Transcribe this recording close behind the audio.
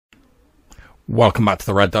Welcome back to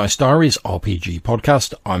the Red Dice Diaries RPG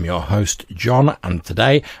podcast. I'm your host, John, and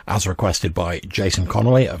today, as requested by Jason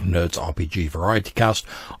Connolly of Nerds RPG Variety Cast,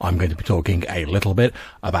 I'm going to be talking a little bit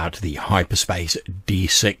about the Hyperspace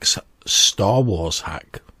D6 Star Wars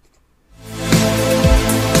hack.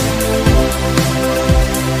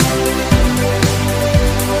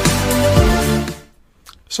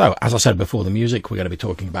 So, as I said before the music, we're going to be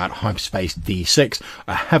talking about Hyperspace D6,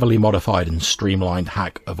 a heavily modified and streamlined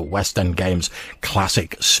hack of West End Games'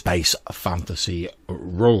 classic space fantasy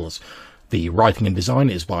rules. The writing and design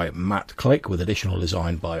is by Matt Click, with additional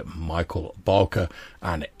design by Michael Barker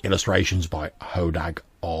and illustrations by Hodag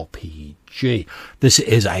RPG. This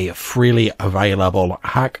is a freely available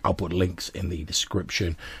hack. I'll put links in the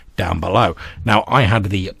description down below. Now, I had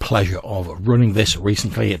the pleasure of running this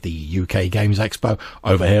recently at the UK Games Expo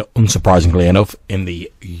over here, unsurprisingly enough, in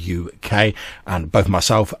the UK, and both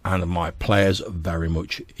myself and my players very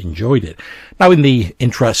much enjoyed it. Now, in the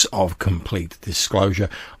interests of complete disclosure,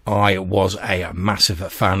 I was a massive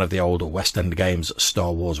fan of the old West End Games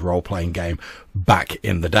Star Wars role-playing game back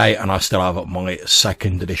in the day, and I still have my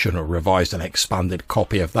second edition revised and expanded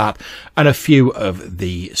copy of that, and a few of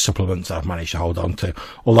the supplements that I've managed to hold on to,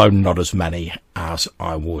 although not as many as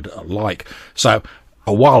I would like. So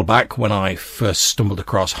a while back, when I first stumbled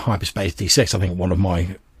across Hyperspace D6, I think one of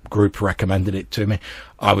my group recommended it to me,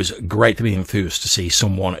 I was greatly enthused to see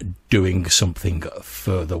someone doing something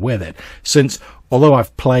further with it, since although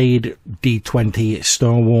I've played D20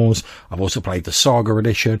 Star Wars, I've also played the Saga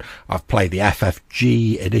edition, I've played the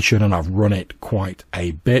FFG edition, and I've run it quite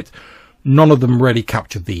a bit, none of them really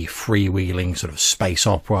captured the freewheeling sort of space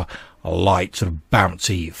opera, light, sort of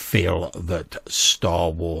bouncy feel that Star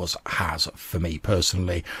Wars has for me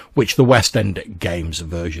personally, which the West End Games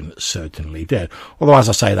version certainly did. Although, as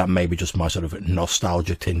I say, that may be just my sort of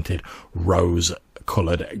nostalgia-tinted,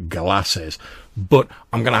 rose-coloured glasses. But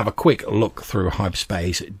I'm going to have a quick look through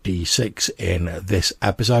Hyperspace D6 in this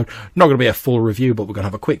episode. Not going to be a full review, but we're going to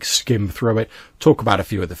have a quick skim through it, talk about a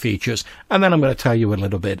few of the features, and then I'm going to tell you a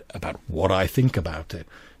little bit about what I think about it.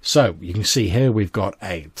 So, you can see here we've got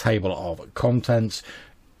a table of contents,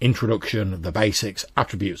 introduction, the basics,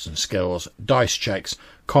 attributes and skills, dice checks,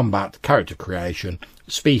 combat, character creation,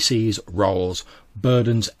 species, roles,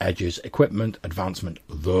 burdens, edges, equipment, advancement,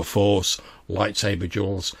 the force, lightsaber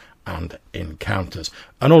duels, and encounters.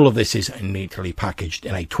 And all of this is neatly packaged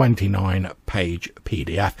in a 29-page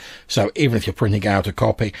PDF. So even if you're printing out a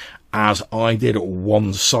copy, as I did,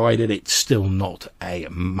 one-sided, it's still not a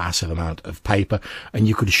massive amount of paper, and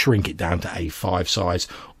you could shrink it down to A5 size,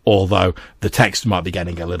 although the text might be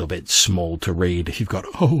getting a little bit small to read if you've got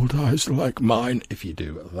old eyes like mine, if you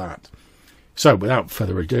do that. So without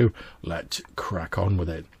further ado, let's crack on with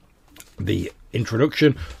it. The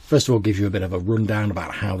introduction, first of all, gives you a bit of a rundown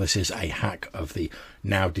about how this is a hack of the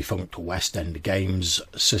now defunct West End Games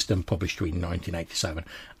system, published between 1987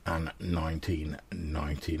 and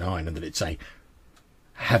 1999, and that it's a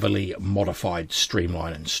heavily modified,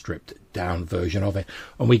 streamlined and stripped down version of it.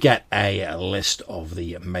 And we get a list of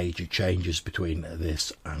the major changes between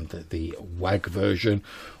this and the WEG version.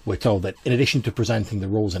 We're told that in addition to presenting the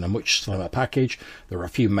rules in a much slimmer package, there are a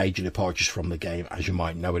few major departures from the game, as you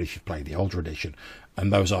might know it if you've played the older edition.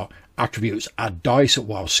 And those are: attributes add dice,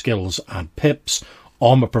 while skills add pips.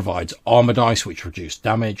 Armor provides armor dice, which reduce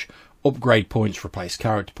damage. Upgrade points replace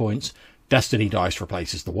character points. Destiny dice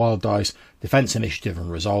replaces the wild dice. Defense, initiative and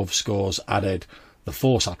resolve scores added. The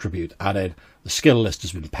force attribute added. The skill list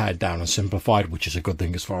has been pared down and simplified, which is a good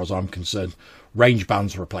thing as far as I'm concerned. Range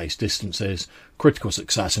bands replace distances. Critical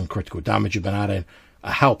success and critical damage have been added.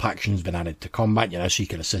 A help action has been added to combat, so you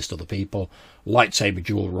can assist other people. Lightsaber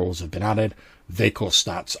duel rules have been added. Vehicle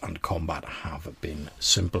stats and combat have been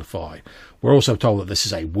simplified. We're also told that this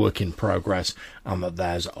is a work in progress and that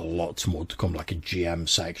there's lots more to come, like a GM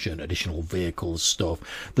section, additional vehicles stuff.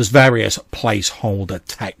 There's various placeholder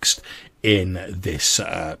text in this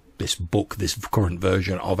this book, this current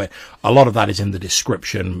version of it. A lot of that is in the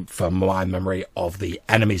description, from my memory, of the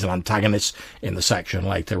enemies and antagonists in the section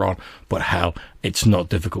later on, but hell, it's not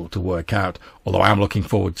difficult to work out, although I am looking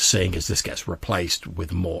forward to seeing as this gets replaced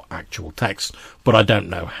with more actual text, but I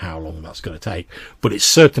don't know how long that's going to take. But it's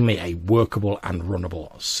certainly a workable and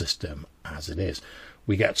runnable system as it is.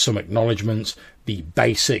 We get some acknowledgements, the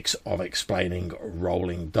basics of explaining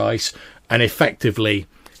rolling dice, and effectively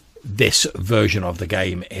this version of the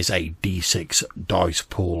game is a D6 dice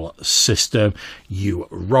pool system. You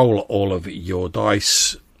roll all of your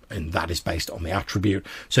dice, and that is based on the attribute.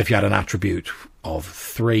 So if you had an attribute of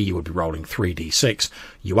 3, you would be rolling 3d6.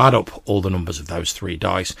 You add up all the numbers of those 3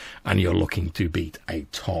 dice, and you're looking to beat a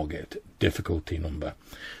target difficulty number.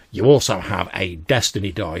 You also have a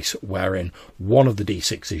destiny dice wherein one of the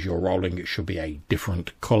d6s you're rolling, it should be a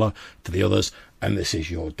different colour to the others, and this is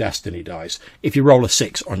your destiny dice. If you roll a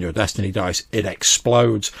 6 on your destiny dice, it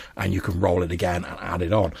explodes and you can roll it again and add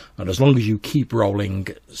it on. And as long as you keep rolling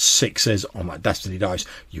 6s on that destiny dice,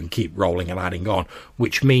 you can keep rolling and adding on,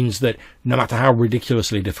 which means that no matter how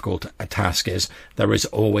ridiculously difficult a task is, there is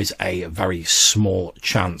always a very small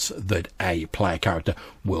chance that a player character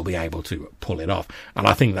will be able to pull it off. And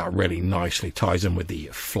I think that really nicely ties in with the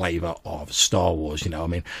flavour of Star Wars. You know, I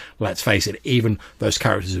mean, let's face it, even those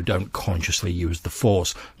characters who don't consciously use the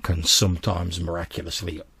Force can sometimes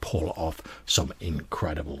miraculously pull off some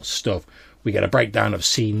incredible stuff. We get a breakdown of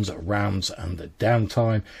scenes, rounds and the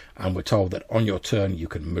downtime, and we're told that on your turn you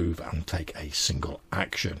can move and take a single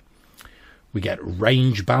action. We get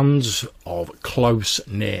range bands of close,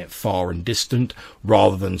 near, far and distant,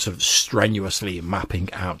 rather than sort of strenuously mapping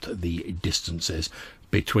out the distances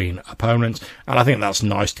between opponents, and I think that's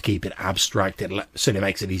nice to keep it abstract. It certainly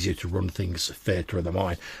makes it easier to run things theatre of the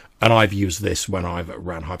mind, and I've used this when I've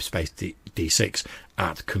ran Hyperspace D6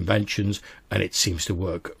 at conventions, and it seems to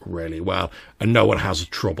work really well, and no one has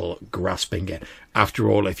trouble grasping it. After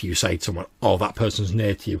all, if you say to someone, oh, that person's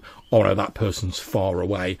near to you, or no, that person's far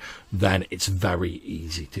away, then it's very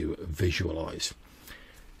easy to visualise.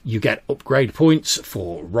 You get upgrade points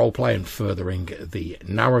for roleplay and furthering the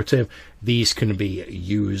narrative. These can be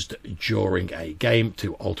used during a game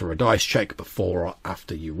to alter a dice check before or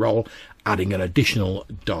after you roll, adding an additional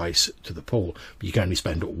dice to the pool. But you can only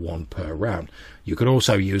spend 1 per round. You can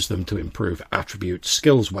also use them to improve attributes,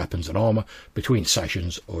 skills, weapons and armour between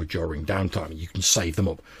sessions or during downtime. You can save them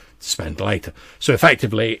up to spend later. So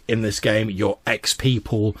effectively, in this game, your XP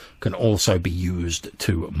pool can also be used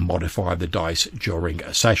to modify the dice during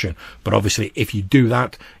a session. But obviously, if you do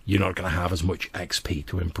that, you're not going to have as much XP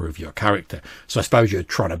to improve your character. So I suppose you're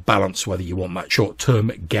trying to balance whether you want that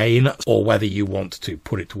short-term gain or whether you want to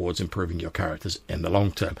put it towards improving your characters in the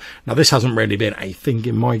long term. Now, this hasn't really been a thing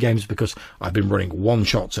in my games because I've been running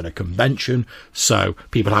one-shots at a convention, so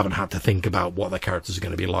people haven't had to think about what their characters are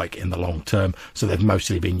going to be like in the long term, so they've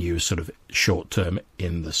mostly been used sort of short-term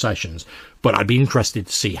in the sessions. But I'd be interested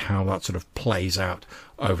to see how that sort of plays out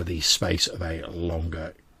over the space of a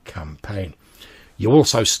longer campaign. You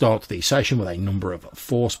also start the session with a number of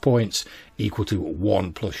force points equal to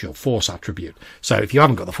 1 plus your force attribute. So if you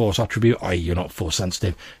haven't got the force attribute, i.e. you're not force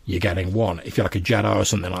sensitive, you're getting 1. If you're like a Jedi or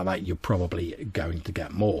something like that, you're probably going to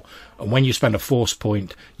get more. And when you spend a force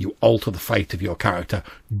point, you alter the fate of your character,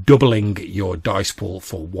 doubling your dice pool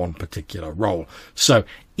for one particular roll. So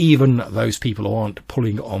even those people who aren't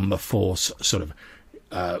pulling on the force sort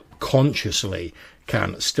of consciously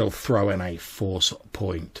can still throw in a force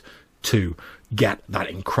point to get that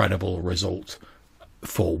incredible result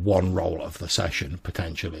for one roll of the session,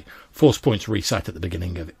 potentially. Force points reset at the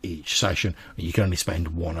beginning of each session, and you can only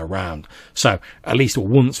spend 1 a round. So at least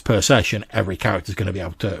once per session, every character is going to be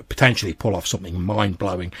able to potentially pull off something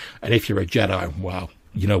mind-blowing. And if you're a Jedi, well,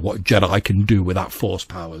 you know what Jedi can do with that force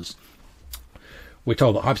powers. We're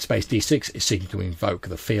told that Hyperspace D6 is seeking to invoke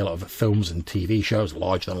the feel of films and TV shows,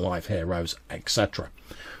 larger-than-life heroes, etc.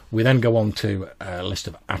 We then go on to a list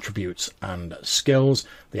of attributes and skills.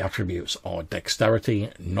 The attributes are dexterity,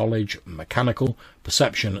 knowledge, mechanical,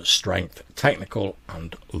 perception, strength, technical,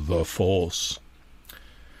 and the force.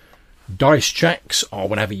 Dice checks are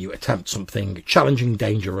whenever you attempt something challenging,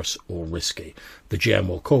 dangerous, or risky. The GM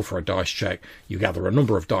will call for a dice check. You gather a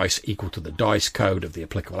number of dice equal to the dice code of the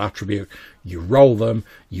applicable attribute. You roll them.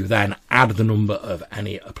 You then add the number of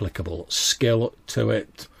any applicable skill to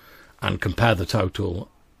it and compare the total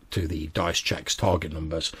to the dice check's target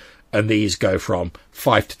numbers, and these go from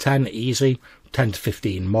 5 to 10 easy, 10 to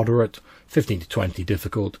 15 moderate, 15 to 20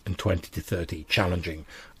 difficult, and 20 to 30 challenging.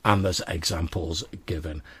 And there's examples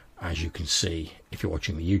given, as you can see if you're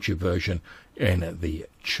watching the YouTube version, in the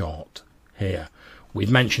chart here.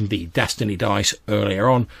 We've mentioned the destiny dice earlier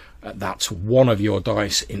on. That's one of your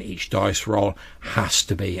dice in each dice roll has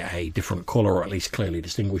to be a different colour, or at least clearly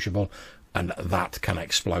distinguishable, and that can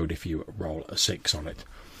explode if you roll a 6 on it.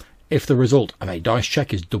 If the result of a dice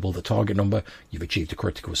check is double the target number, you've achieved a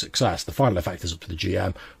critical success. The final effect is up to the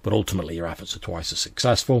GM, but ultimately your efforts are twice as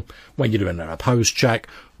successful. When you're doing an opposed check,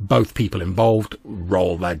 both people involved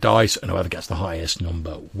roll their dice, and whoever gets the highest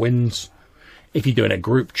number wins. If you're doing a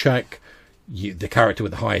group check, the character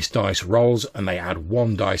with the highest dice rolls, and they add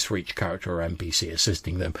 1 dice for each character or NPC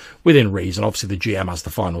assisting them within reason. Obviously, the GM has the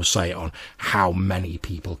final say on how many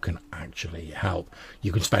people can actually help.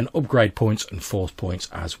 You can spend upgrade points and force points,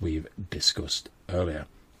 as we've discussed earlier.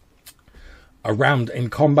 A round in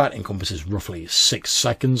combat encompasses roughly 6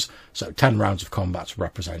 seconds, so 10 rounds of combat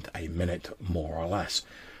represent a minute, more or less.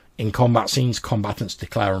 In combat scenes, combatants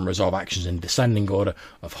declare and resolve actions in descending order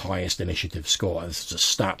of highest initiative score. This is a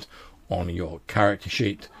stat on your character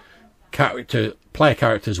sheet. Player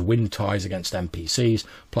characters win ties against NPCs.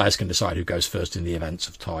 Players can decide who goes first in the events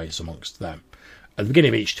of ties amongst them. At the beginning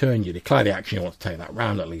of each turn, you declare the action you want to take that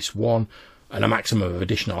round, at least one, and a maximum of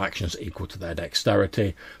additional actions equal to their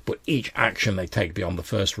dexterity, but each action they take beyond the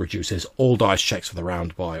first reduces all dice checks for the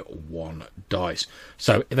round by 1 dice.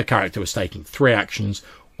 So if a character was taking 3 actions,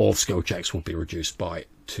 all skill checks will be reduced by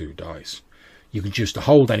 2 dice. You can choose to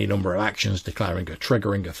hold any number of actions, declaring a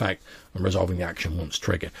triggering effect and resolving the action once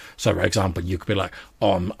triggered. So, for example, you could be like,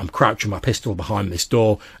 I'm crouching my pistol behind this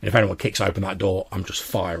door, and if anyone kicks open that door, I'm just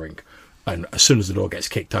firing. And as soon as the door gets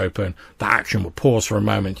kicked open, that action will pause for a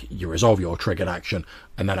moment, you resolve your triggered action,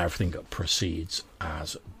 and then everything proceeds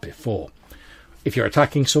as before. If you're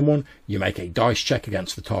attacking someone, you make a dice check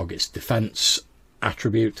against the target's defense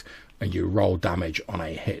attribute, and you roll damage on a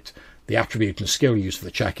hit. The attribute and skill used for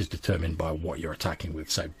the check is determined by what you're attacking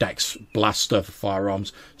with. So Dex Blaster for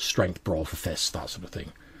firearms, Strength Brawl for fists, that sort of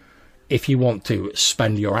thing. If you want to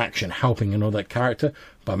spend your action helping another character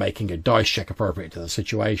by making a dice check appropriate to the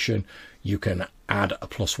situation, you can add a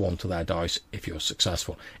 +1 to their dice if you're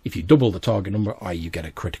successful. If you double the target number, i.e. you get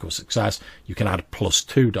a critical success, you can add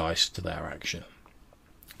 +2 dice to their action.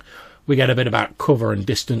 We get a bit about cover and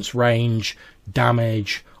distance, range,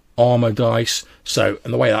 damage, armor dice. And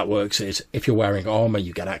the way that works is if you're wearing armor,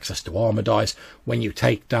 you get access to armor dice. When you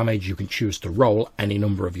take damage, you can choose to roll any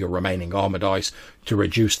number of your remaining armor dice to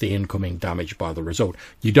reduce the incoming damage by the result.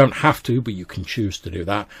 You don't have to, but you can choose to do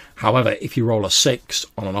that. However, if you roll a 6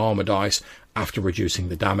 on an armor dice after reducing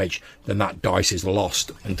the damage, then that dice is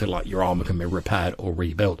lost until your armor can be repaired or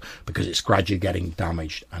rebuilt, because it's gradually getting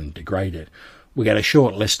damaged and degraded. We get a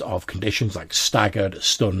short list of conditions like staggered,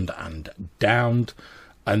 stunned, and downed.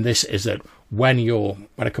 And this is that when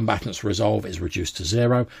a combatant's resolve is reduced to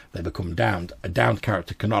 0, they become downed. A downed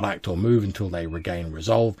character cannot act or move until they regain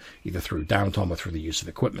resolve, either through downtime or through the use of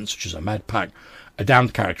equipment such as a med pack. A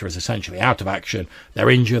downed character is essentially out of action.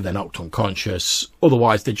 They're injured, they're knocked unconscious.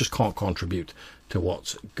 Otherwise, they just can't contribute to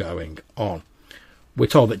what's going on. We're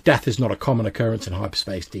told that death is not a common occurrence in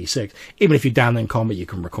Hyperspace D6. Even if you're down in combat, you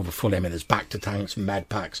can recover fully. I mean, there's back to tanks, med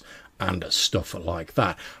packs, and stuff like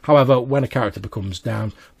that. However, when a character becomes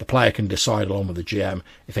down, the player can decide along with the GM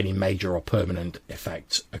if any major or permanent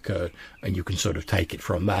effects occurred, and you can sort of take it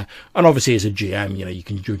from there. And obviously as a GM, you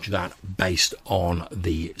can judge that based on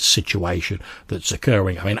the situation that's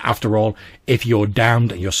occurring. I mean, after all, if you're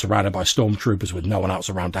downed and you're surrounded by Stormtroopers with no one else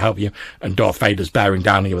around to help you, and Darth Vader's bearing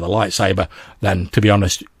down on you with a lightsaber, then to be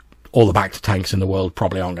honest, all the back to tanks in the world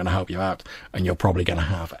probably aren't going to help you out, and you're probably going to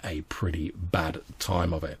have a pretty bad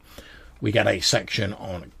time of it. We get a section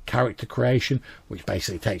on character creation, which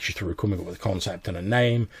basically takes you through coming up with a concept and a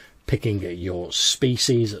name, picking your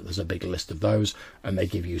species. There's a big list of those, and they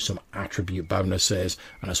give you some attribute bonuses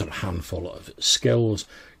and a sort of handful of skills.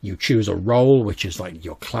 You choose a role, which is like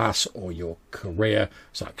your class or your career.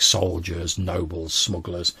 It's like soldiers, nobles,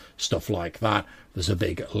 smugglers, stuff like that. There's a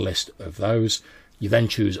big list of those. You then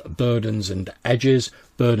choose burdens and edges.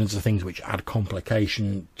 Burdens are things which add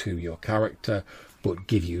complication to your character, but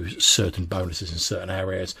give you certain bonuses in certain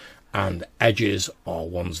areas, and edges are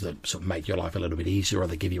ones that sort of make your life a little bit easier, or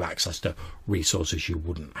they give you access to resources you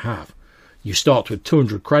wouldn't have. You start with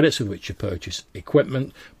 200 credits with which you purchase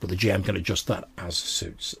equipment, but the GM can adjust that as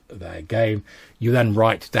suits their game. You then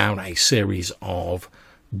write down a series of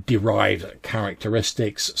derived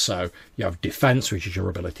characteristics. So you have defense, which is your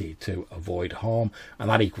ability to avoid harm,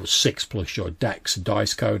 and that equals 6 plus your dex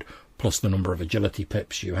dice code plus the number of agility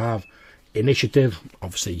pips you have. Initiative,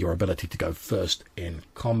 obviously your ability to go first in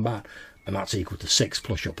combat, and that's equal to 6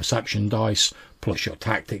 plus your perception dice plus your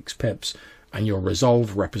tactics pips. And your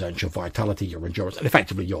resolve represents your vitality, your endurance, and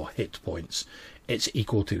effectively your hit points. It's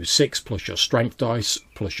equal to 6 plus your strength dice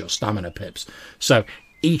plus your stamina pips. So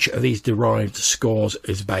each of these derived scores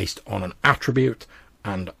is based on an attribute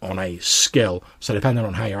and on a skill. So depending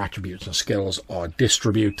on how your attributes and skills are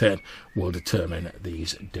distributed will determine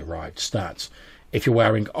these derived stats. If you're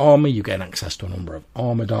wearing armor, you gain access to a number of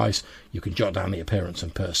armor dice. You can jot down the appearance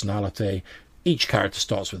and personality. Each character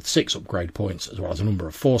starts with 6 upgrade points, as well as a number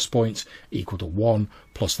of force points equal to 1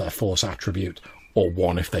 plus their force attribute, or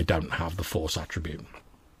 1 if they don't have the force attribute.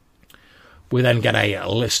 We then get a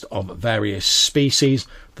list of various species.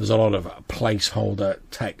 There's a lot of placeholder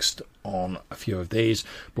text on a few of these,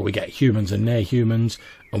 but we get humans and near humans,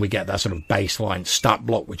 and we get that sort of baseline stat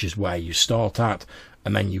block, which is where you start at,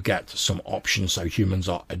 and then you get some options. So humans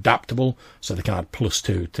are adaptable, so they can add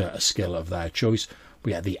 +2 to a skill of their choice.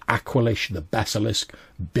 We get the Aqualish, the Basilisk,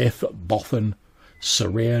 Biff, Bothan,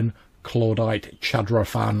 Syrian, Claudite,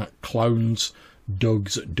 Chadrafan, Clones,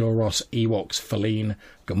 Dugs, Duros, Ewoks, Feline,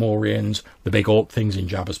 Gamorreans, the big orc things in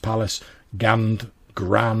Jabba's palace, Gand,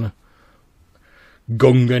 Gran,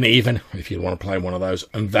 Gungan even, if you want to play one of those,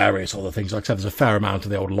 and various other things. Like I said, there's a fair amount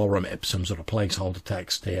of the old lorem ipsum sort of placeholder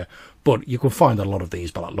text here, but you can find a lot of these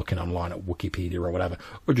by like looking online at Wikipedia or whatever,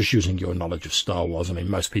 or just using your knowledge of Star Wars. I mean,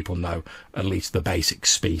 most people know at least the basic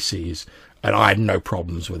species, and I had no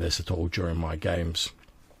problems with this at all during my games.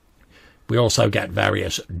 We also get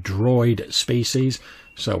various droid species,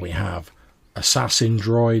 so we have assassin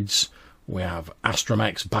droids, we have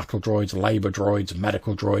astromechs, battle droids, labour droids,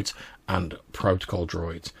 medical droids, and protocol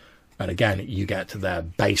droids. And again, you get to their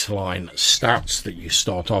baseline stats that you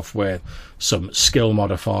start off with, some skill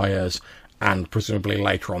modifiers, and presumably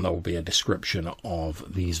later on there will be a description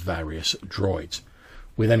of these various droids.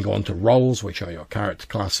 We then go on to roles, which are your character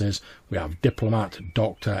classes. We have diplomat,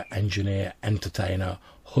 doctor, engineer, entertainer,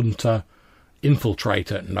 hunter,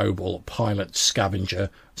 infiltrator, noble, pilot, scavenger,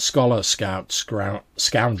 scholar, scout,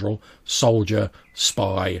 scoundrel, soldier,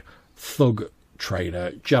 spy, thug,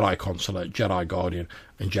 trader, Jedi consulate, Jedi guardian,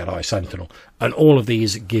 and Jedi sentinel. And all of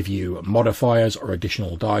these give you modifiers or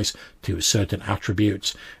additional dice to certain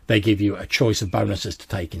attributes. They give you a choice of bonuses to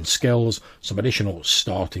take in skills, some additional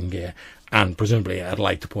starting gear, and presumably at a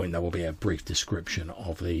later point there will be a brief description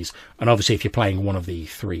of these. And obviously if you're playing one of the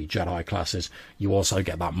 3 Jedi classes, you also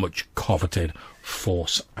get that much coveted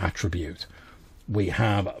Force attribute. We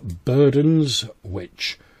have burdens,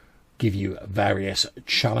 which give you various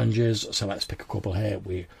challenges. So let's pick a couple here.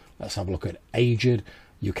 Let's have a look at aged.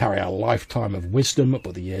 You carry a lifetime of wisdom,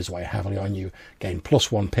 but the years weigh heavily on you. Gain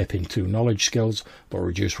 +1 pip in 2 knowledge skills, but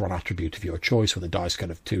reduce one attribute of your choice with a dice cut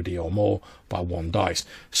of 2d or more by 1 dice.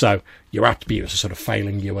 So your attributes are sort of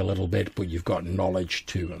failing you a little bit, but you've got knowledge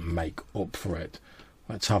to make up for it.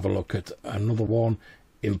 Let's have a look at another one.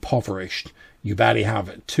 Impoverished. You barely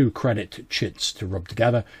have 2 credit chits to rub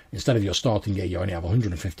together. Instead of your starting gear, you only have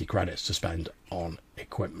 150 credits to spend on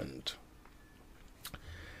equipment.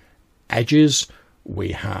 Edges.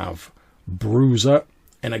 We have Bruiser.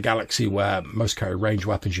 In a galaxy where most carry range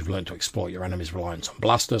weapons, you've learned to exploit your enemy's reliance on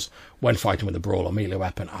blasters. When fighting with a brawl or melee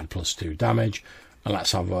weapon, add +2 damage. And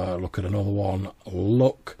let's have a look at another one.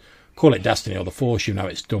 Luck. Call it Destiny or the Force, you know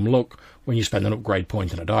it's dumb luck. When you spend an upgrade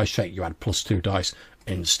point in a dice check, you add +2 dice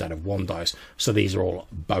instead of 1 dice. So these are all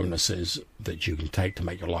bonuses that you can take to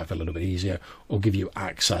make your life a little bit easier, or give you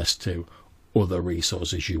access to other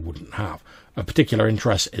resources you wouldn't have. A particular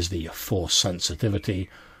interest is the Force sensitivity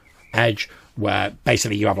edge, where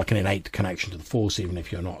basically you have like an innate connection to the Force even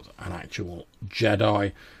if you're not an actual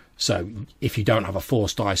Jedi. So if you don't have a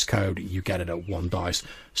Force dice code, you get it at 1 dice.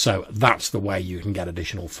 So that's the way you can get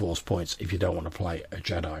additional Force points if you don't want to play a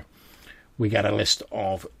Jedi. We get a list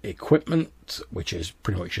of equipment, which is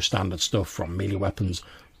pretty much your standard stuff from melee weapons,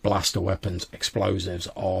 blaster weapons, explosives,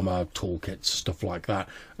 armor, toolkits, stuff like that.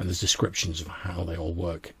 And there's descriptions of how they all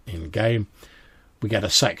work in game. We get a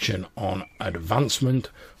section on advancement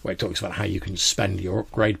where it talks about how you can spend your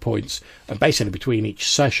upgrade points. And basically between each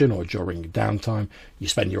session or during downtime, you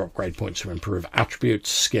spend your upgrade points to improve attributes,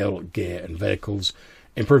 skill, gear, and vehicles.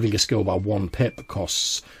 Improving a skill by 1 pip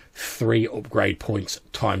costs 3 upgrade points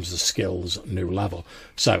times the skill's new level.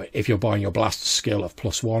 So if you're buying your blaster skill of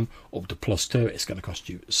 +1 up to +2, it's going to cost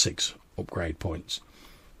you 6 upgrade points.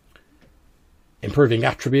 Improving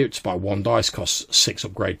attributes by 1 dice costs 6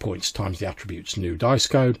 upgrade points times the attribute's new dice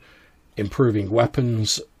code. Improving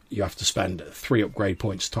weapons, you have to spend 3 upgrade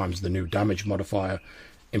points times the new damage modifier.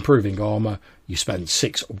 Improving armor, you spend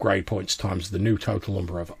 6 upgrade points times the new total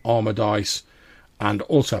number of armor dice. And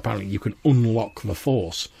also apparently you can unlock the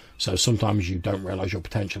Force. So sometimes you don't realise your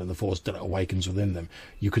potential in the Force till it awakens within them.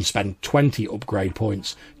 You can spend 20 upgrade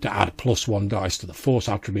points to add +1 dice to the Force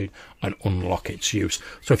attribute and unlock its use.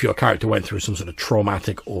 So if your character went through some sort of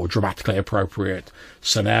traumatic or dramatically appropriate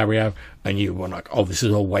scenario and you were like, oh, this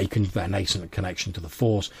has awakened their nascent connection to the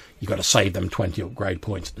Force, you've got to save them 20 upgrade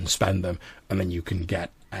points and spend them, and then you can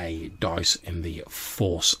get a dice in the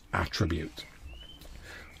Force attribute.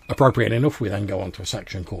 Appropriate enough, we then go on to a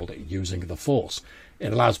section called Using the Force.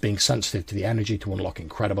 It allows being sensitive to the energy to unlock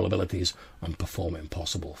incredible abilities and perform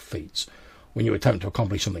impossible feats. When you attempt to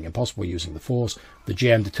accomplish something impossible using the Force, the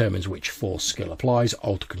GM determines which Force skill applies,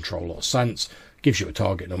 alter, control or sense, gives you a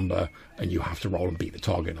target number, and you have to roll and beat the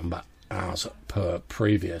target number as per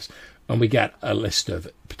previous. And we get a list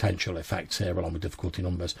of potential effects here along with difficulty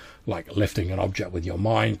numbers, like lifting an object with your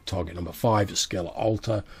mind, target number 5, skill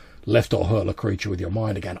alter, Lift or hurl a creature with your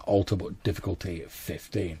mind. Again, alter, but difficulty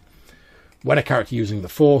 15. When a character using the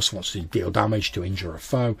Force wants to deal damage to injure a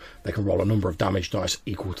foe, they can roll a number of damage dice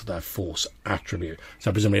equal to their Force attribute.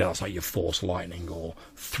 So presumably that's like your Force lightning or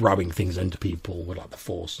throwing things into people with like the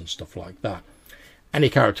Force and stuff like that. Any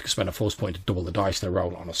character can spend a Force point to double the dice they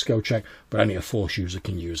roll on a skill check, but only a Force user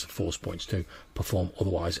can use Force points to perform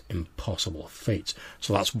otherwise impossible feats.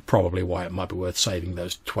 So that's probably why it might be worth saving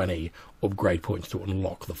those 20 upgrade points to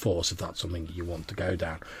unlock the Force if that's something you want to go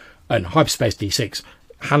down. And Hyperspace D6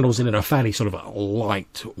 handles it in a fairly sort of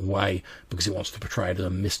light way because it wants to portray it as a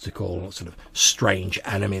mystical, sort of strange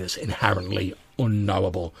enemy that's inherently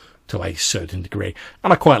unknowable to a certain degree.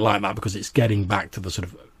 And I quite like that because it's getting back to the sort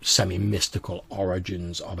of semi-mystical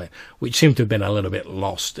origins of it, which seem to have been a little bit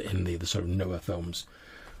lost in the sort of newer films.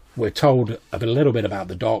 We're told a little bit about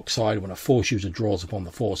the dark side. When a Force user draws upon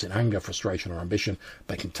the Force in anger, frustration or ambition,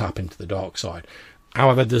 they can tap into the dark side.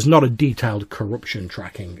 However, there's not a detailed corruption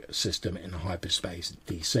tracking system in Hyperspace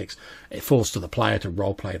D6. It falls to the player to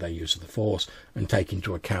roleplay their use of the Force and take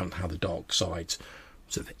into account how the dark side's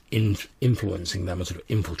sort of influencing them and sort of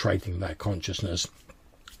infiltrating their consciousness.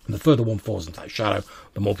 And the further one falls into that shadow,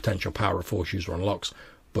 the more potential power a Force user unlocks,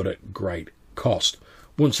 but at great cost.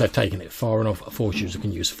 Once they've taken it far enough, a Force user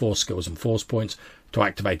can use Force skills and Force points to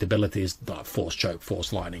activate abilities like Force Choke,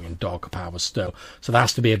 Force Lightning, and Darker Powers still. So there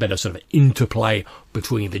has to be a bit of sort of interplay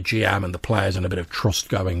between the GM and the players and a bit of trust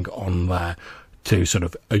going on there to sort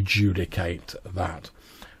of adjudicate that.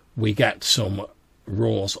 We get some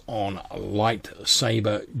rules on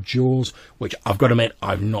lightsaber duels, which I've got to admit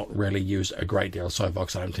I've not really used a great deal so far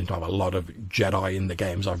because I don't seem to have a lot of Jedi in the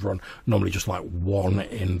games I've run. Normally just like one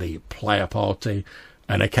in the player party,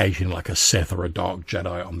 and occasionally like a Sith or a Dark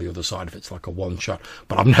Jedi on the other side if it's like a one-shot.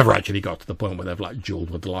 But I've never actually got to the point where they've like duelled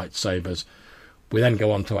with the lightsabers. We then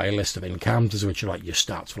go on to a list of encounters, which are like your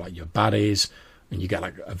stats for like your baddies, and you get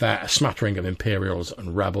like a smattering of Imperials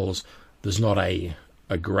and Rebels. There's not a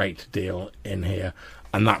great deal in here,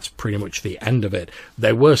 and that's pretty much the end of it.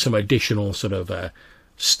 There were some additional sort of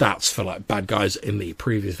stats for like bad guys in the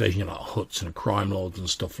previous version, like Hutts and crime lords and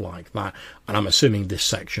stuff like that, and I'm assuming this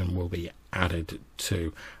section will be added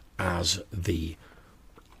to as the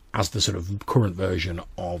sort of current version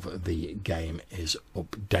of the game is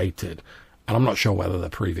updated. And I'm not sure whether the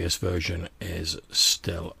previous version is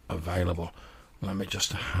still available. Let me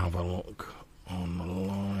just have a look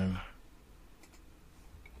online.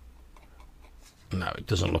 No, it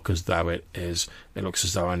doesn't look as though it is. It looks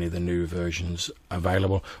as though only the new version's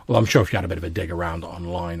available. Well, I'm sure if you had a bit of a dig around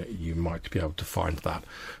online, you might be able to find that.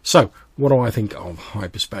 So, what do I think of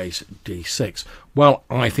Hyperspace D6? Well,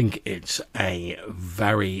 I think it's a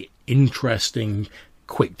very interesting,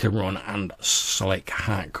 quick to run and slick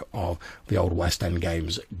hack of the old West End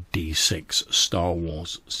Games D6 Star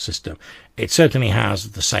Wars system. It certainly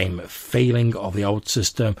has the same feeling of the old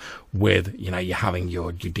system with, you know, you're having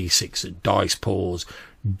your D6 dice pools,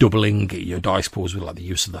 doubling your dice pools with like the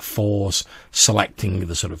use of the Force, selecting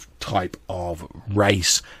the sort of type of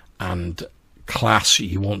race and class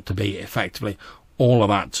you want to be effectively. All of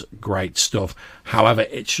that great stuff. However,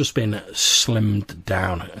 it's just been slimmed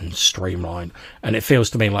down and streamlined. And it feels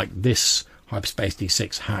to me like this Hyperspace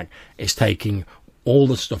D6 hack is taking all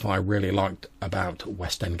the stuff I really liked about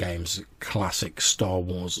West End Games' classic Star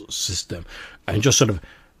Wars system and just sort of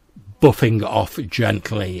buffing off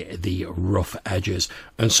gently the rough edges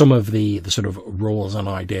and some of the sort of rules and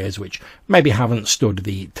ideas which maybe haven't stood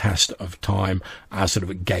the test of time as sort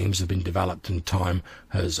of games have been developed and time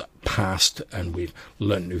has passed and we've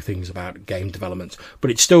learned new things about game development.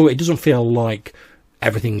 But it doesn't feel like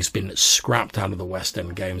everything's been scrapped out of the West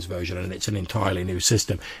End Games version and it's an entirely new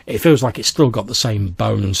system. It feels like it's still got the same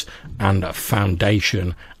bones and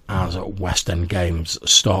foundation as West End Games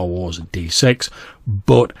Star Wars D6,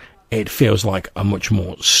 but it feels like a much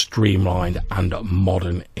more streamlined and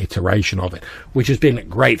modern iteration of it, which has been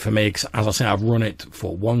great for me because, as I say, I've run it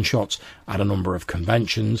for one-shots at a number of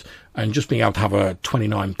conventions, and just being able to have a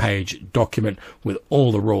 29-page document with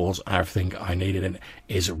all the rules and everything I needed in it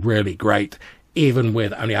is really great. Even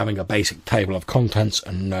with only having a basic table of contents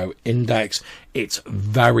and no index, it's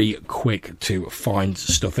very quick to find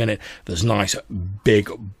stuff in it. There's nice, big,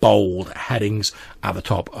 bold headings at the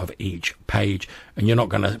top of each page. And you're not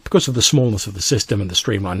going to, because of the smallness of the system and the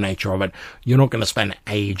streamlined nature of it, you're not going to spend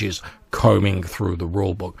ages combing through the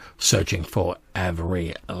rulebook, searching for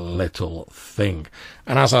every little thing.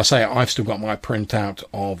 And as I say, I've still got my printout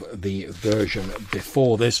of the version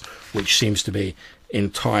before this, which seems to be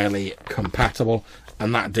entirely compatible,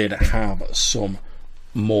 and that did have some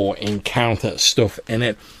more encounter stuff in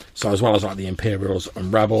it. So as well as like the Imperials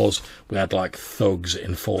and Rebels, we had like thugs,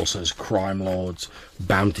 enforcers, crime lords,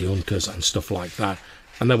 bounty hunters and stuff like that.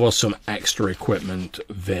 And there was some extra equipment,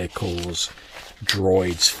 vehicles,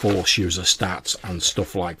 droids, force user stats and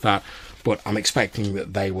stuff like that. But I'm expecting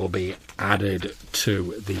that they will be added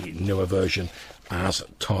to the newer version as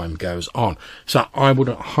time goes on. So I would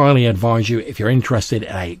highly advise you, if you're interested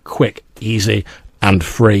in a quick, easy and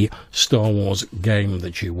free Star Wars game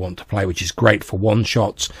that you want to play, which is great for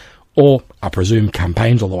one-shots or, I presume,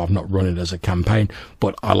 campaigns, although I've not run it as a campaign,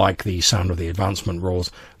 but I like the sound of the advancement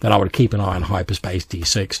rules, then I would keep an eye on Hyperspace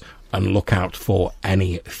D6 and look out for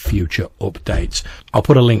any future updates. I'll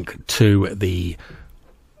put a link to the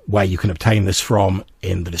where you can obtain this from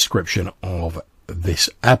in the description of this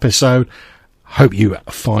episode. Hope you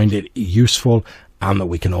find it useful and that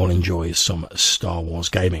we can all enjoy some Star Wars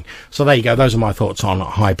gaming. So there you go. Those are my thoughts on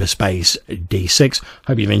Hyperspace D6.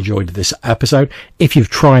 Hope you've enjoyed this episode. If you've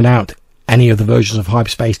tried out any of the versions of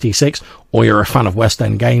Hyperspace D6 or you're a fan of West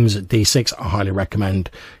End Games D6, I highly recommend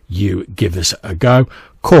you give this a go.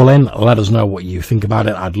 Call in, let us know what you think about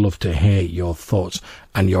it. I'd love to hear your thoughts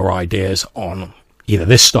and your ideas on either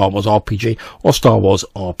this Star Wars RPG or Star Wars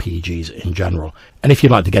RPGs in general. And if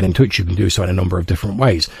you'd like to get in touch, you can do so in a number of different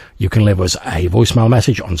ways. You can leave us a voicemail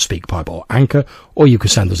message on SpeakPipe or Anchor, or you can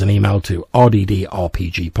send us an email to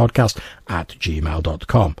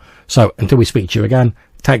rddrpgpodcast@gmail.com. So until we speak to you again,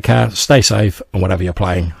 take care, stay safe, and whatever you're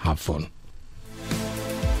playing, have fun.